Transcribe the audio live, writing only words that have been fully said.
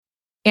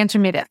Answer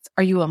me this.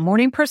 Are you a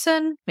morning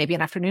person? Maybe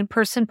an afternoon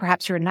person?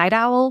 Perhaps you're a night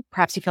owl.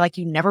 Perhaps you feel like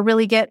you never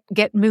really get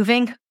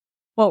moving.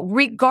 Well,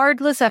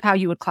 regardless of how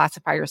you would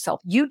classify yourself,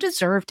 you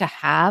deserve to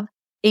have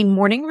a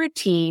morning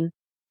routine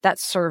that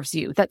serves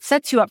you, that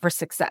sets you up for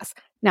success.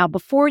 Now,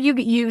 before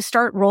you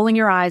start rolling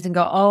your eyes and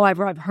go, oh, I've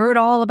heard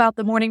all about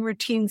the morning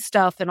routine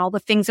stuff and all the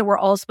things that we're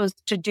all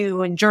supposed to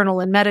do and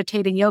journal and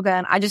meditate and yoga,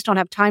 and I just don't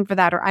have time for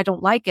that or I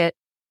don't like it.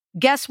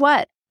 Guess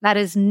what? That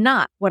is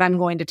not what I'm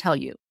going to tell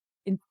you.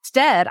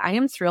 Instead, I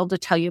am thrilled to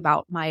tell you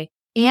about my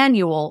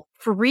annual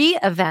free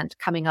event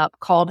coming up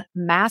called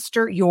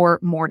Master Your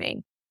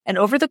Morning. And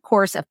over the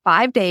course of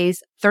 5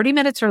 days, 30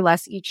 minutes or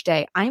less each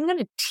day, I'm going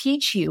to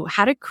teach you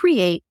how to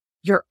create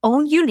your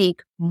own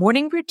unique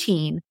morning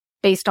routine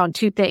based on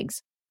two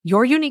things: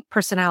 your unique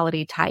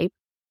personality type,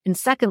 and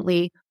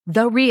secondly,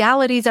 the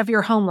realities of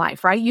your home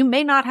life, right? You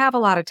may not have a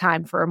lot of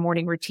time for a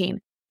morning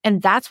routine.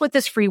 And that's what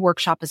this free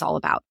workshop is all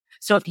about.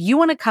 So if you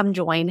want to come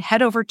join,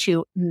 head over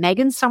to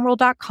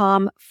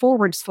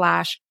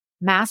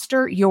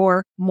megansumrell.com/master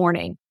your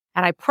morning.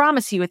 And I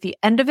promise you at the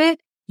end of it,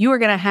 you are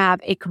going to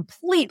have a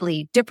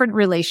completely different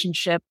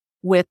relationship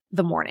with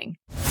the morning.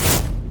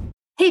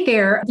 Hey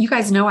there. You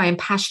guys know I am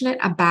passionate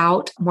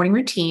about morning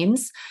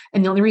routines.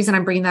 And the only reason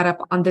I'm bringing that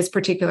up on this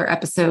particular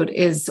episode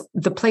is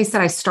the place that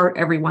I start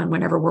everyone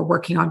whenever we're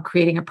working on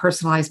creating a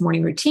personalized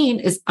morning routine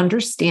is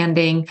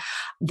understanding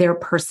their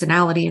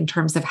personality in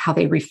terms of how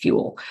they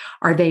refuel.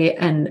 Are they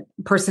a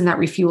person that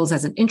refuels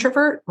as an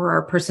introvert or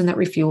a person that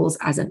refuels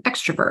as an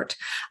extrovert?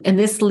 And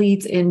this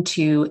leads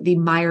into the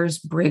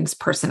Myers-Briggs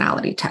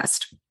personality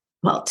test.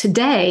 Well,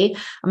 today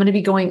I'm going to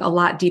be going a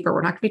lot deeper.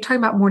 We're not going to be talking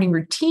about morning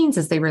routines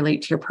as they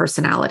relate to your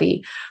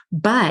personality,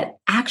 but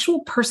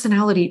actual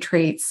personality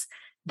traits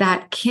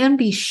that can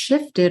be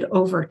shifted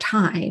over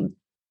time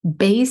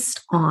based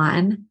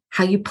on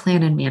how you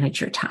plan and manage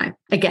your time.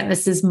 Again,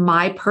 this is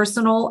my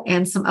personal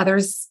and some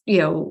others,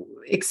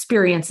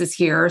 experiences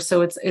here.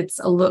 So it's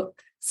a look,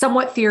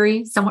 somewhat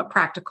theory, somewhat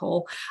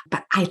practical,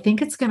 but I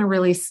think it's going to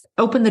really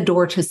open the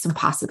door to some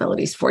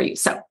possibilities for you.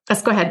 So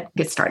let's go ahead and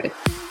get started.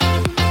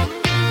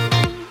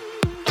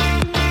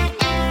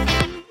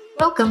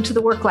 Welcome to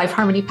the Work-Life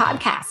Harmony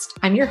Podcast.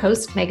 I'm your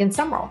host, Megan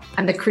Sumrell.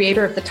 I'm the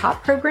creator of the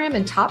Top Program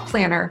and Top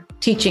Planner,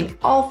 teaching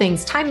all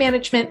things time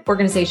management,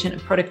 organization,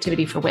 and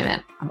productivity for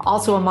women. I'm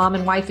also a mom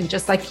and wife, and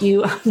just like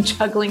you, I'm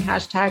juggling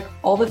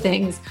 #all the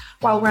things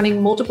while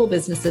running multiple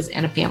businesses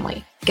and a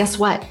family. Guess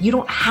what? You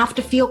don't have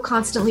to feel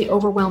constantly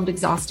overwhelmed,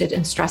 exhausted,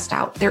 and stressed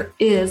out. There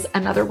is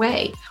another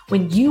way.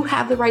 When you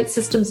have the right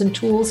systems and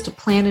tools to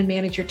plan and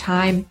manage your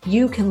time,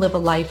 you can live a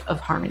life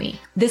of harmony.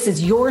 This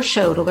is your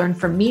show to learn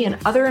from me and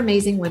other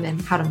amazing women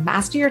how to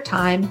master your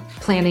time,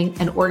 planning,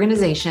 and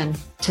organization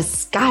to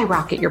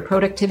skyrocket your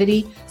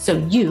productivity so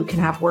you can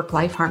have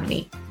work-life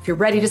harmony. If you're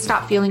ready to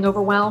stop feeling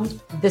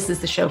overwhelmed, this is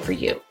the show for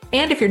you.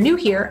 And if you're new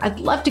here,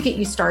 I'd love to get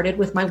you started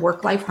with my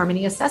Work-Life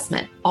Harmony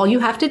Assessment. All you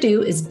have to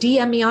do is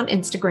DM me on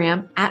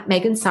Instagram at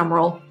Megan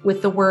Sumrell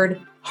with the word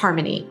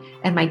harmony,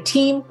 and my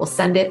team will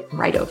send it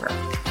right over.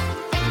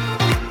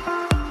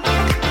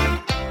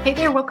 Hey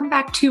there, welcome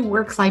back to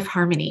Work-Life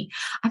Harmony.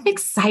 I'm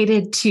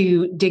excited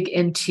to dig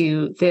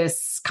into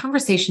this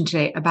conversation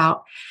today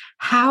about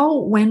how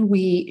when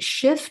we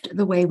shift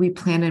the way we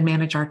plan and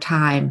manage our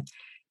time,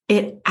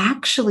 it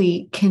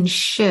actually can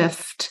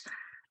shift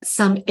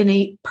some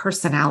innate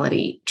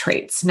personality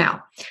traits.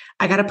 Now,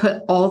 I got to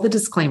put all the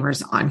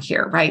disclaimers on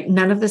here, right?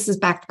 None of this is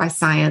backed by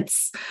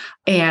science.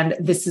 And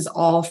this is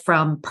all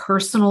from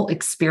personal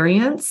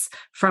experience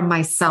from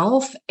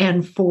myself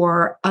and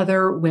for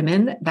other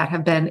women that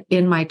have been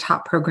in my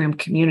Top Program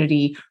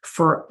community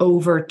for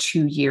over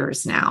 2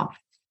 years now.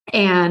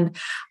 And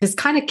this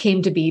kind of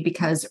came to be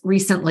because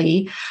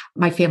recently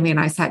my family and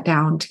I sat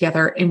down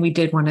together and we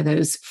did one of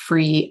those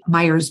free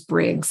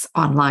Myers-Briggs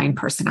online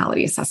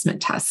personality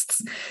assessment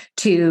tests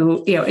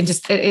to, and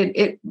just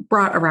it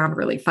brought around a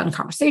really fun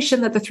conversation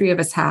that the three of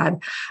us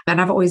had.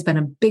 And I've always been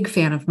a big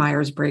fan of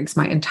Myers-Briggs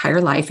my entire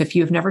life. If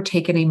you've never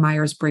taken a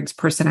Myers-Briggs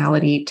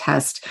personality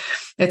test,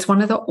 it's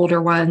one of the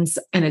older ones,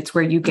 and it's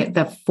where you get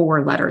the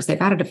 4 letters.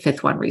 They've added a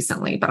 5th one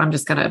recently, but I'm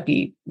just going to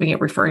be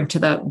referring to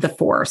the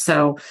 4.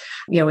 So,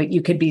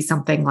 you could be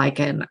something like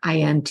an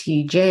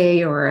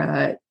INTJ or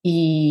a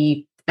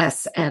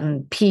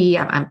ESNP.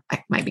 I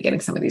might be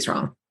getting some of these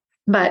wrong,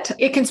 but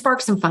it can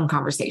spark some fun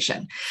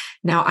conversation.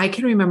 Now, I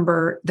can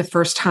remember the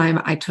first time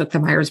I took the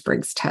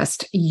Myers-Briggs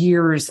test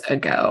years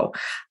ago.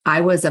 I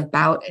was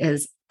about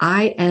as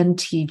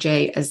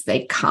INTJ as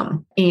they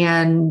come.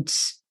 And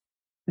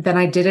then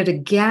I did it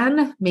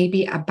again,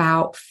 maybe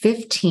about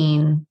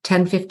 10,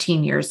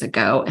 15 years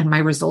ago, and my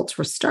results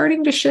were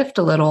starting to shift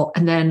a little.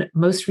 And then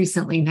most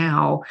recently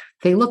now,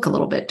 they look a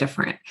little bit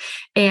different.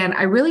 And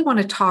I really want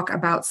to talk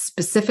about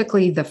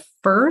specifically the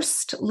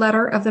first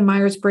letter of the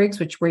Myers-Briggs,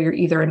 where you're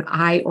either an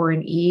I or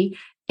an E,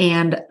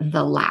 and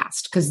the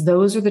last, because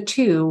those are the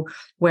two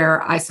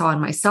where I saw in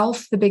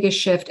myself the biggest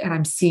shift, and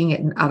I'm seeing it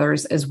in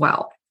others as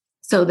well.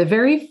 So the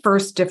very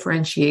first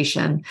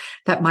differentiation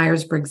that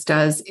Myers-Briggs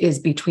does is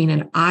between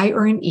an I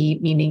or an E,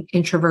 meaning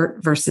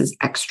introvert versus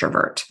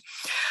extrovert.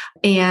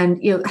 And,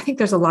 I think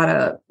there's a lot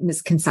of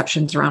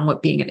misconceptions around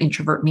what being an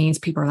introvert means.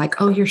 People are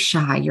like, oh, you're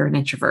shy, you're an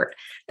introvert.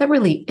 That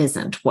really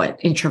isn't what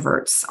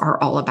introverts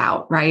are all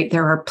about, right?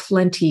 There are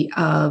plenty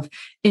of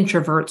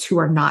introverts who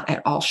are not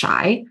at all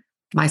shy,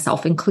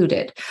 myself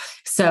included.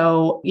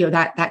 So,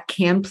 that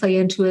can play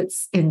into it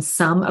in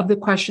some of the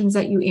questions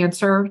that you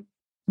answer.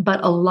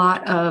 But a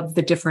lot of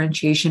the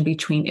differentiation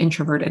between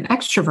introvert and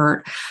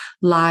extrovert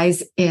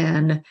lies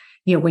in,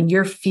 when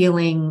you're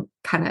feeling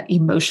kind of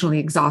emotionally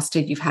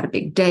exhausted, you've had a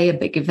big day, a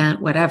big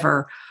event,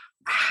 whatever,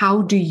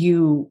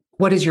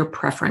 what is your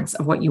preference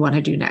of what you want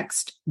to do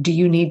next? Do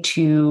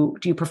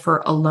you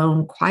prefer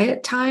alone,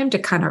 quiet time to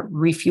kind of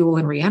refuel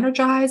and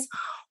re-energize?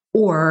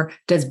 Or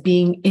does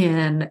being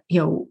in,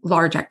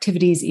 large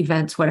activities,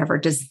 events, whatever,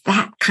 does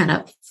that kind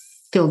of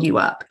fill you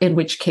up? In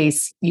which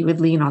case you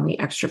would lean on the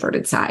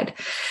extroverted side.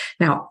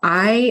 Now,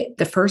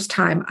 the first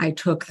time I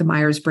took the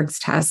Myers-Briggs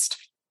test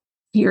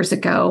years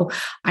ago,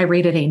 I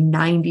rated a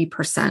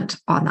 90%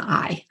 on the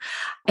I.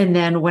 And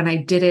then when I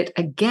did it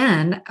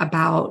again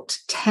about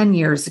 10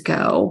 years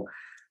ago,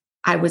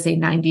 I was a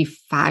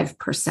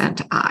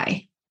 95%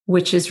 I,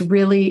 which is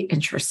really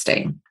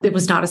interesting. It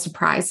was not a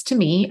surprise to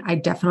me. I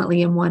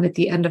definitely am one at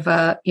the end of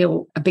a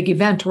big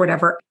event or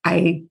whatever.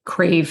 I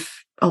crave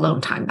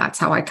alone time. That's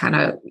how I kind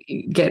of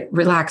get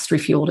relaxed,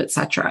 refueled,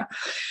 etc.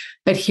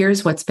 But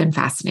here's what's been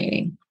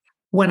fascinating.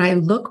 When I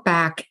look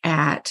back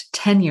at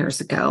 10 years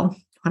ago,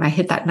 when I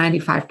hit that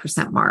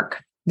 95%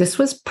 mark, this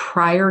was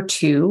prior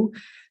to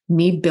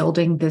me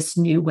building this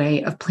new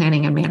way of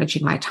planning and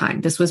managing my time.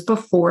 This was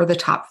before the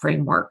TOP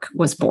framework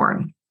was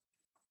born.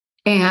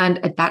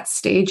 And at that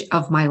stage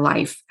of my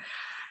life,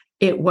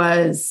 it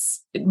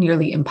was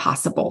nearly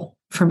impossible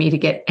for me to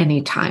get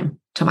any time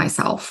to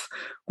myself,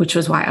 which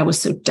was why I was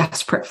so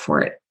desperate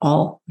for it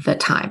all the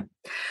time.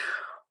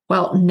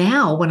 Well,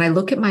 now when I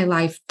look at my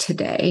life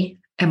today,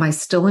 am I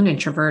still an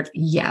introvert?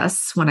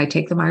 Yes. When I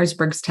take the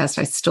Myers-Briggs test,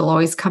 I still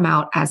always come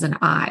out as an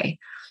I,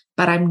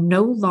 but I'm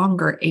no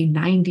longer a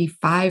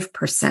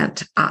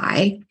 95%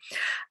 I.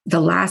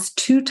 The last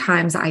 2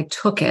 times I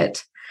took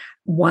it,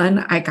 one,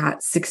 I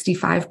got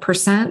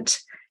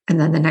 65%, and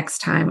then the next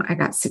time I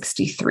got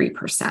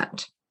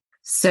 63%.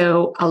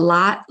 So a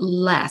lot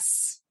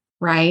less,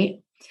 right?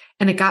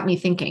 And it got me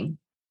thinking,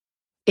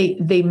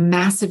 the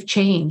massive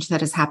change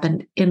that has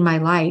happened in my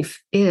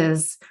life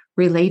is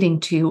relating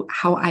to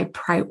how I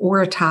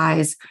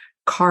prioritize,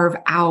 carve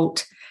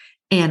out,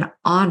 and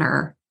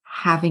honor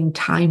having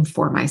time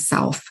for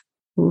myself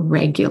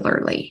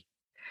regularly.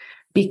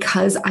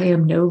 Because I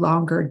am no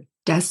longer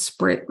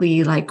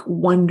desperately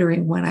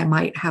wondering when I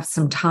might have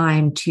some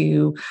time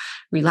to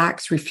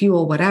relax,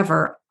 refuel,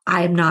 whatever,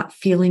 I am not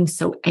feeling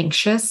so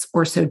anxious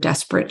or so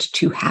desperate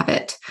to have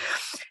it.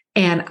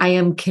 And I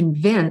am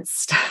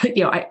convinced,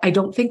 I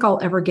don't think I'll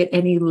ever get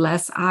any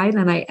less I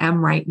than I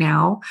am right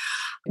now,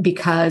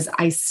 because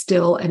I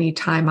still,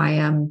 anytime I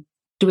am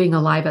doing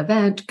a live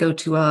event, go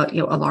to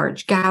a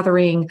large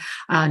gathering,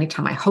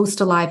 anytime I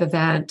host a live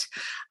event,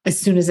 as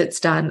soon as it's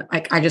done,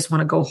 I just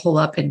want to go hole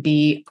up and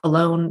be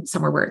alone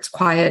somewhere where it's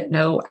quiet,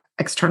 no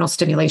external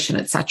stimulation,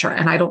 et cetera.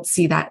 And I don't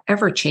see that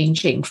ever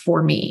changing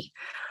for me.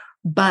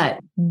 But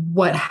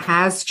what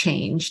has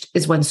changed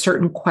is when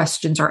certain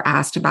questions are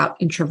asked about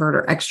introvert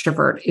or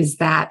extrovert, is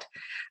that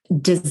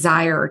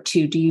desire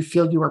to, do you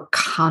feel you are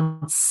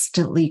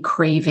constantly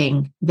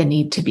craving the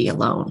need to be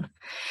alone,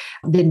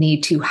 the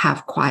need to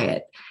have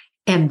quiet?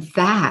 And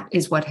that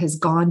is what has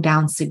gone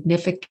down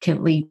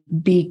significantly,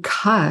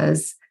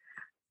 because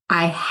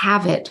I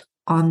have it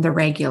on the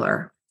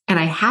regular. And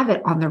I have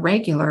it on the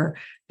regular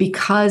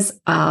because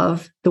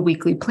of the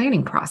weekly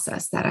planning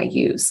process that I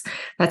use.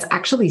 That's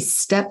actually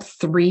step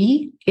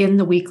 3 in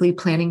the weekly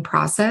planning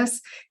process,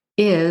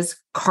 is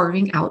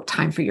carving out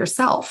time for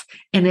yourself.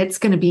 And it's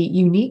going to be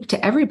unique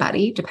to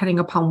everybody, depending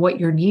upon what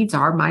your needs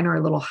are. Mine are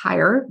a little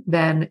higher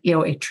than,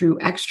 a true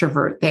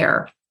extrovert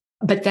there.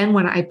 But then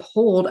when I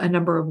polled a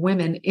number of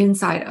women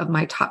inside of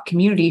my top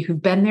community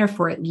who've been there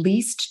for at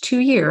least 2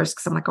 years,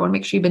 because I'm like, I want to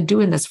make sure you've been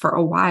doing this for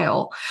a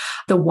while,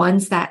 the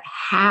ones that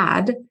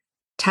had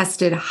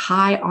tested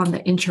high on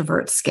the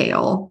introvert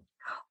scale,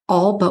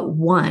 all but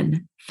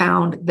one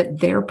found that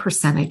their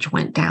percentage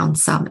went down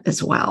some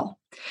as well.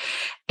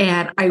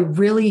 And I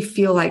really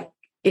feel like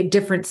at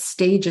different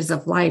stages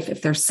of life,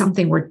 if there's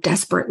something we're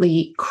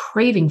desperately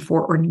craving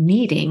for or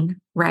needing,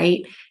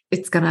 right,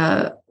 it's going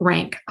to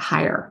rank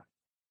higher.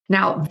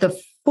 Now, the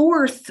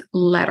 4th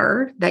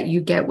letter that you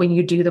get when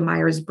you do the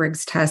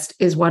Myers-Briggs test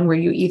is one where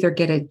you either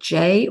get a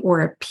J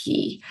or a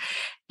P,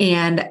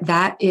 and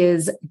that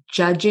is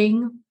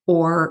judging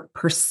or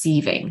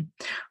perceiving.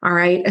 All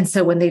right. And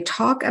so when they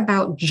talk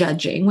about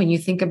judging, when you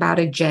think about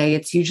a J,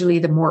 it's usually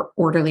the more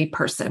orderly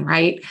person,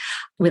 right?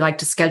 We like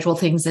to schedule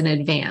things in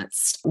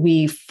advance.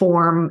 We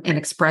form and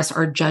express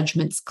our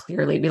judgments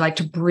clearly. We like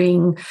to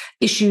bring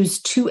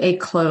issues to a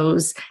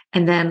close.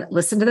 And then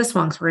listen to this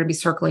one, because we're going to be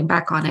circling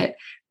back on it.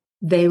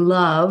 We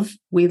love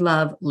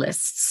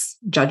lists.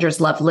 Judgers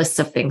love lists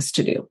of things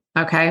to do.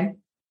 Okay.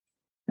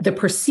 The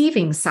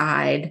perceiving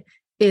side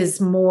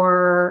is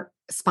more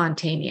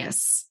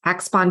spontaneous.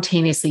 Act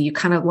spontaneously. You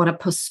kind of want to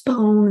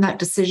postpone that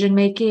decision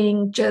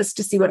making just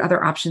to see what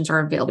other options are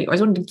available. You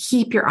always want to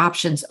keep your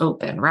options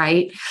open,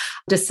 right?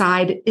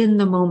 Decide in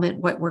the moment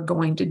what we're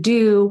going to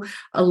do,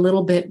 a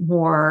little bit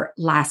more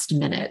last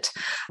minute.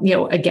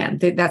 Again,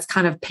 that's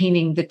kind of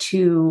painting the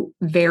two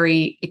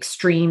very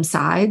extreme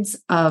sides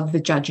of the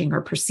judging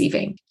or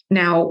perceiving.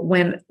 Now,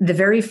 when the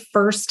very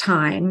first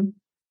time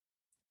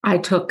I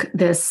took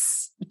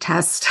this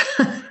test,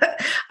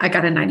 I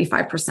got a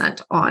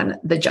 95% on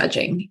the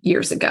judging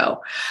years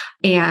ago.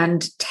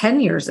 And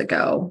 10 years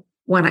ago,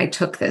 when I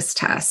took this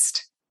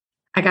test,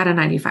 I got a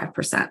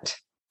 95%.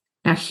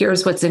 Now,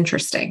 here's what's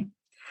interesting.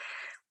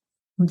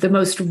 The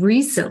most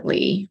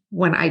recently,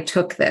 when I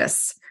took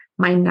this,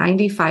 my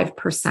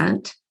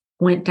 95%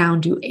 went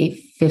down to a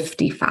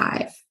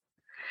 55.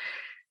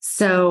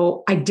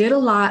 So I did a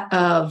lot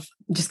of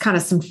just kind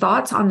of some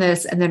thoughts on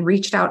this and then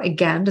reached out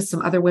again to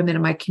some other women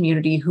in my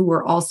community who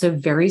were also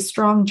very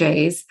strong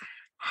J's,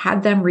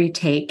 had them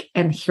retake.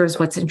 And here's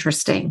what's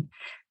interesting.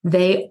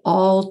 They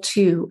all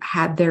too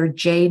had their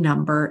J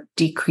number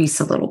decrease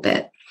a little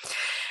bit.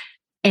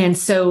 And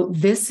so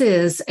this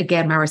is,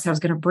 again, Myra said I was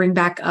going to bring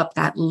back up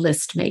that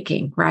list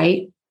making,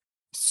 right?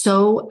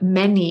 So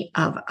many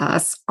of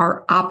us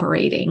are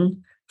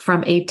operating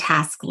from a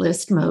task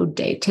list mode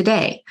day to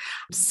day.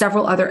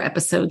 Several other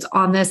episodes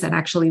on this and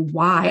actually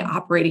why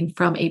operating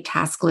from a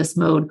task list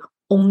mode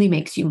only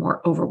makes you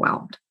more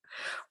overwhelmed.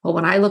 Well,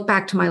 when I look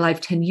back to my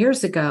life 10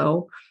 years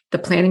ago, the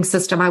planning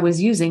system I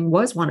was using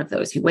was one of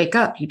those. You wake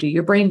up, you do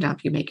your brain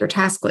dump, you make your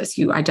task list,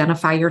 you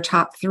identify your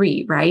top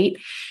 3, right?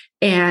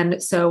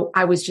 And so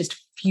I was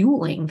just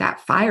fueling that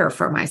fire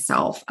for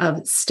myself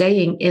of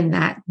staying in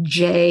that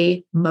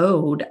J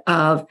mode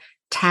of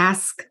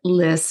task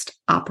list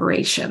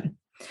operation.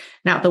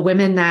 Now, the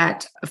women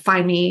that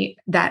find me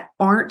that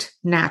aren't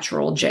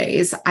natural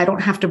J's, I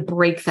don't have to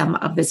break them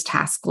of this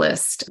task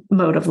list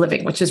mode of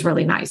living, which is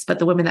really nice. But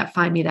the women that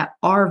find me that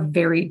are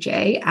very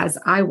J, as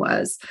I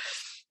was,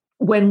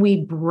 when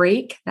we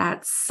break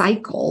that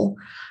cycle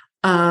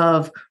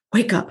of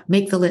wake up,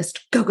 make the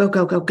list, go, go,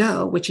 go, go,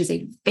 go, which is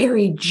a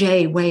very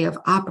J way of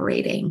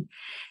operating.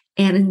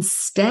 And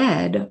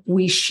instead,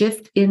 we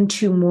shift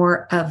into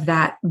more of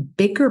that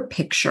bigger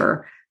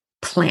picture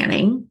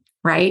planning,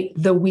 right?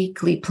 The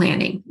weekly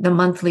planning, the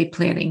monthly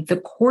planning, the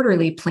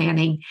quarterly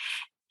planning.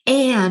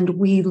 And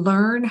we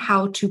learn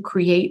how to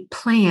create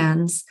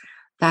plans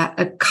that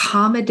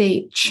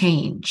accommodate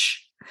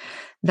change,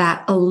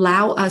 that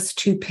allow us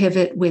to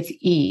pivot with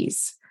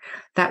ease,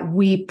 that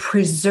we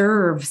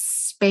preserve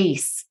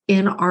space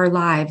in our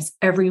lives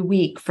every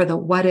week for the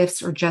what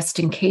ifs or just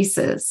in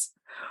cases.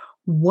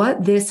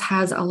 What this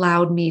has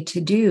allowed me to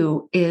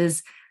do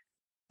is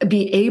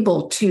be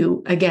able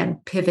to, again,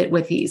 pivot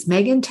with ease.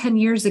 Megan, 10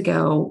 years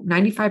ago,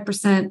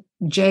 95%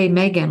 J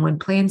Megan, when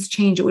plans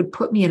change, it would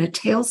put me in a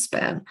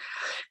tailspin,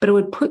 but it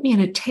would put me in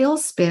a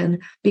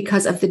tailspin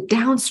because of the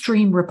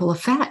downstream ripple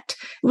effect.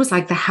 It was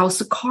like the house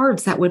of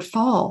cards that would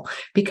fall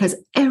because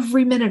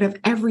every minute of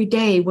every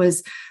day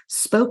was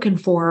spoken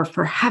for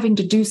having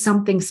to do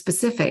something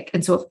specific.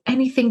 And so if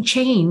anything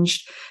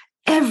changed,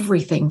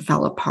 everything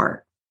fell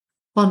apart.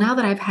 Well, now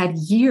that I've had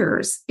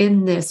years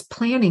in this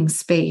planning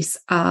space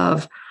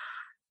of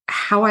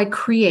how I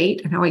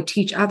create and how I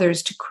teach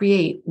others to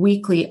create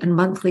weekly and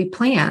monthly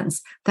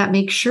plans that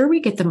make sure we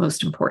get the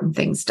most important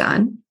things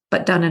done,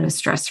 but done in a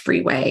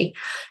stress-free way,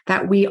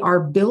 that we are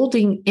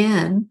building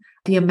in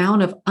the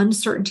amount of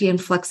uncertainty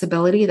and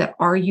flexibility that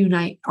our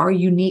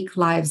unique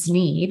lives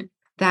need,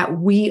 that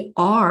we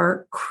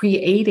are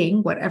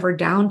creating whatever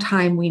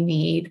downtime we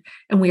need,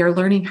 and we are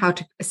learning how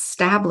to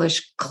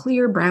establish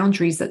clear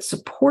boundaries that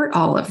support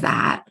all of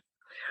that.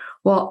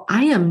 Well,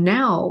 I am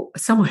now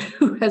someone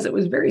who it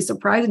was very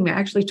surprising. I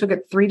actually took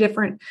it 3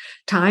 different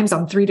times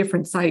on 3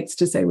 different sites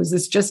to say, was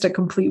this just a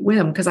complete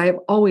whim? Because I have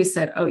always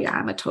said, oh yeah,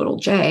 I'm a total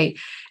J.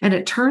 And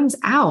it turns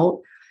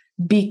out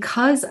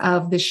because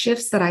of the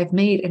shifts that I've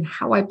made in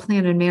how I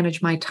plan and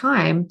manage my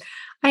time,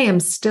 I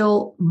am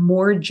still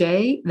more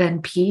J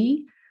than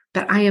P,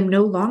 but I am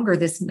no longer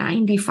this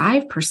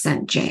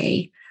 95%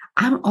 J.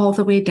 I'm all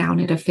the way down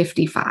at a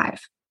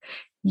 55.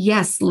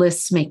 Yes,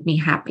 lists make me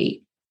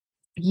happy.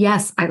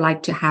 Yes, I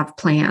like to have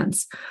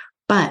plans,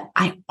 but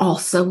I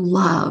also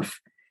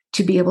love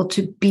to be able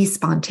to be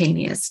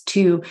spontaneous,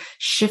 to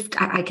shift.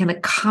 I can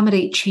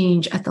accommodate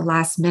change at the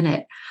last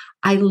minute.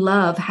 I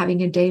love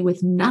having a day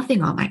with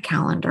nothing on my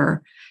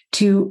calendar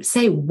to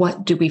say,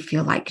 what do we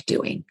feel like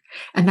doing?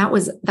 And that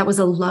was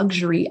a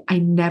luxury I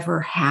never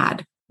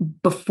had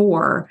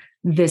before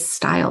this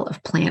style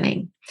of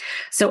planning.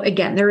 So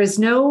again, there is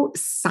no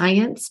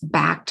science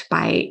backed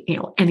by,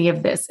 any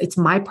of this. It's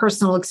my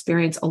personal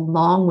experience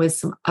along with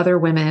some other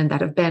women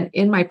that have been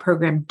in my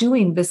program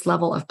doing this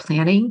level of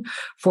planning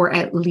for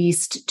at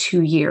least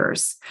 2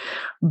 years.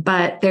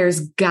 But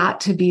there's got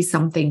to be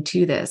something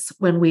to this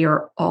when we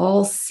are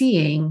all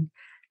seeing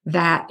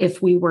that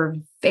if we were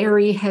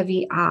very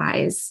heavy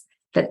eyes,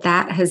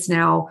 that has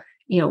now,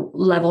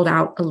 leveled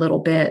out a little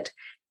bit.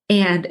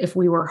 And if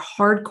we were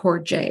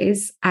hardcore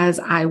J's, as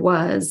I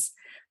was,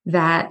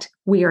 that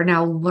we are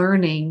now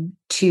learning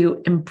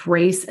to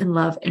embrace and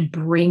love and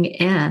bring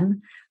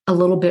in a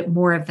little bit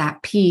more of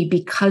that P,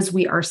 because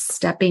we are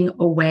stepping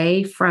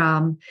away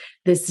from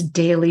this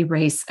daily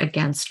race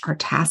against our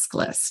task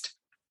list.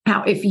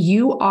 Now, if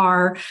you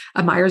are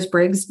a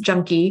Myers-Briggs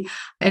junkie,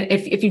 and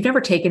if you've never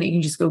taken it, you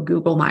can just go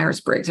Google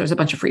Myers-Briggs. There's a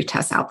bunch of free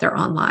tests out there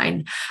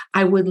online.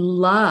 I would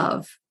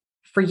love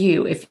for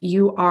you, if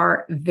you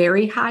are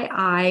very high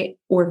I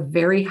or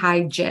very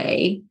high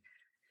J,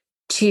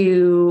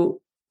 to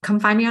come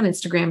find me on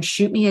Instagram,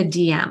 shoot me a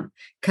DM,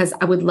 because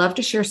I would love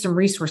to share some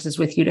resources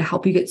with you to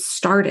help you get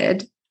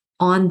started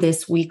on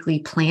this weekly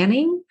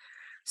planning,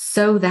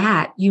 so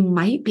that you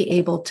might be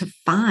able to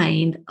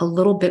find a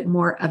little bit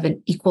more of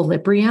an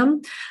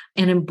equilibrium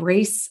and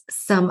embrace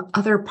some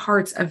other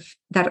parts of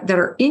that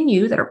are in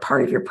you, that are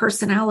part of your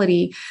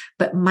personality,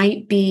 but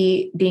might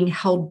be being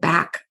held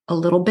back a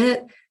little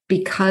bit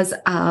because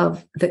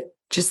of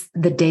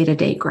the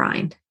day-to-day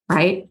grind.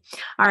 Right.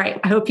 All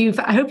right. I hope you've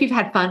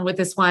had fun with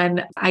this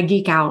one. I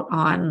geek out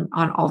on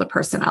all the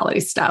personality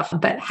stuff,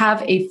 but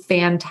have a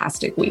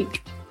fantastic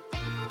week.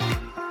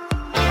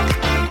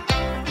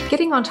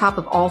 Getting on top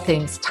of all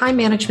things time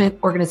management,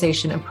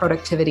 organization, and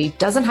productivity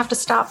doesn't have to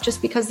stop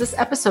just because this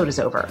episode is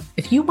over.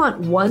 If you want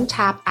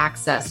one-tap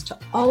access to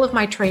all of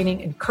my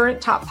training and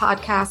current top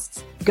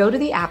podcasts, go to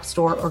the App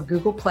Store or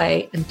Google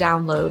Play and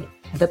download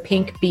the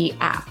Pink Bee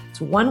app.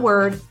 It's one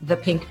word, the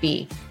Pink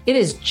Bee. It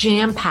is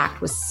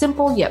jam-packed with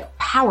simple yet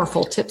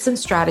powerful tips and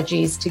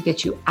strategies to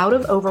get you out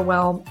of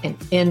overwhelm and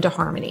into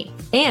harmony.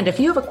 And if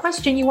you have a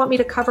question you want me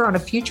to cover on a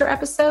future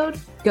episode,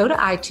 go to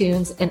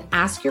iTunes and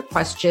ask your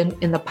question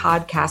in the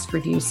podcast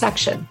review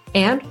section.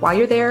 And while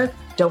you're there,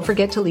 don't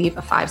forget to leave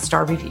a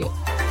 5-star review.